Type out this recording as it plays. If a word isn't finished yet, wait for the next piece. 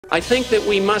I think that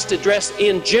we must address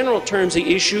in general terms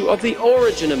the issue of the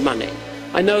origin of money.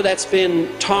 I know that's been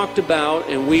talked about,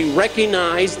 and we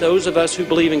recognize, those of us who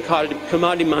believe in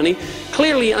commodity money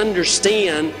clearly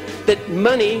understand that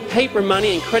money, paper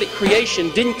money and credit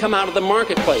creation didn't come out of the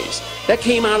marketplace. That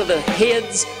came out of the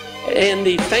heads and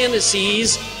the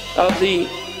fantasies of the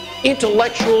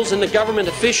intellectuals and the government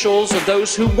officials of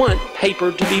those who want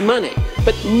paper to be money,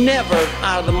 but never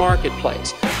out of the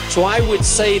marketplace. So I would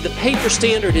say the paper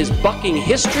standard is bucking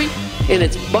history, and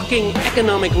it's bucking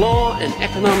economic law and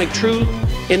economic truth,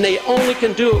 and they only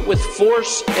can do it with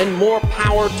force and more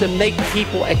power to make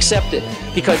people accept it,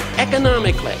 because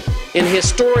economically and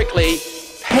historically,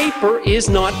 paper is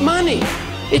not money.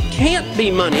 It can't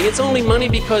be money. It's only money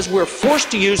because we're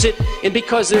forced to use it, and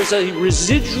because there's a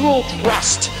residual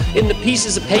trust in the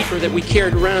pieces of paper that we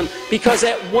carried around, because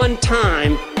at one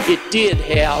time it did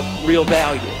have real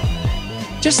value.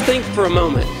 Just think for a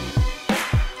moment.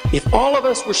 If all of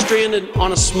us were stranded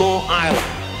on a small island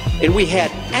and we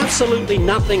had absolutely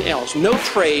nothing else, no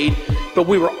trade, but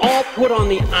we were all put on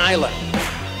the island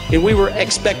and we were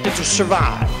expected to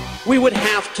survive, we would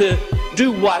have to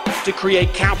do what to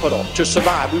create capital to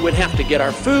survive? We would have to get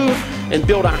our food and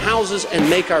build our houses and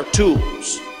make our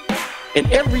tools.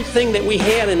 And everything that we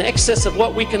had in excess of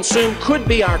what we consume could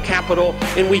be our capital,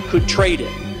 and we could trade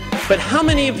it. But how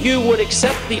many of you would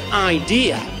accept the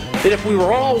idea that if we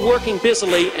were all working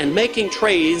busily and making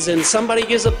trades and somebody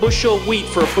gives a bushel of wheat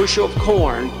for a bushel of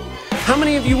corn, how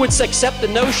many of you would accept the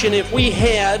notion if we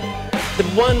had the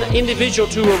one individual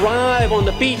to arrive on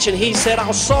the beach and he said,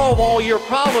 "I'll solve all your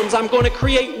problems, I'm going to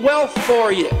create wealth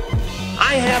for you.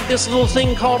 I have this little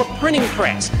thing called a printing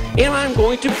press, and I'm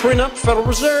going to print up Federal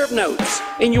Reserve notes,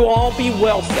 and you'll all be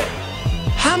wealthy"?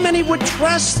 How many would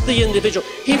trust the individual?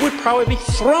 He would probably be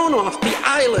thrown off the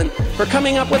island for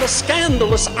coming up with a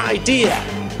scandalous idea.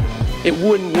 It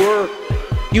wouldn't work.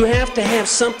 You have to have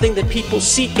something that people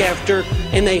seek after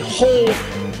and they hold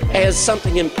as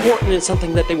something important and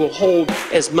something that they will hold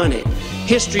as money.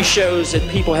 History shows that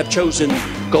people have chosen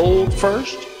gold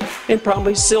first and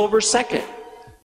probably silver second.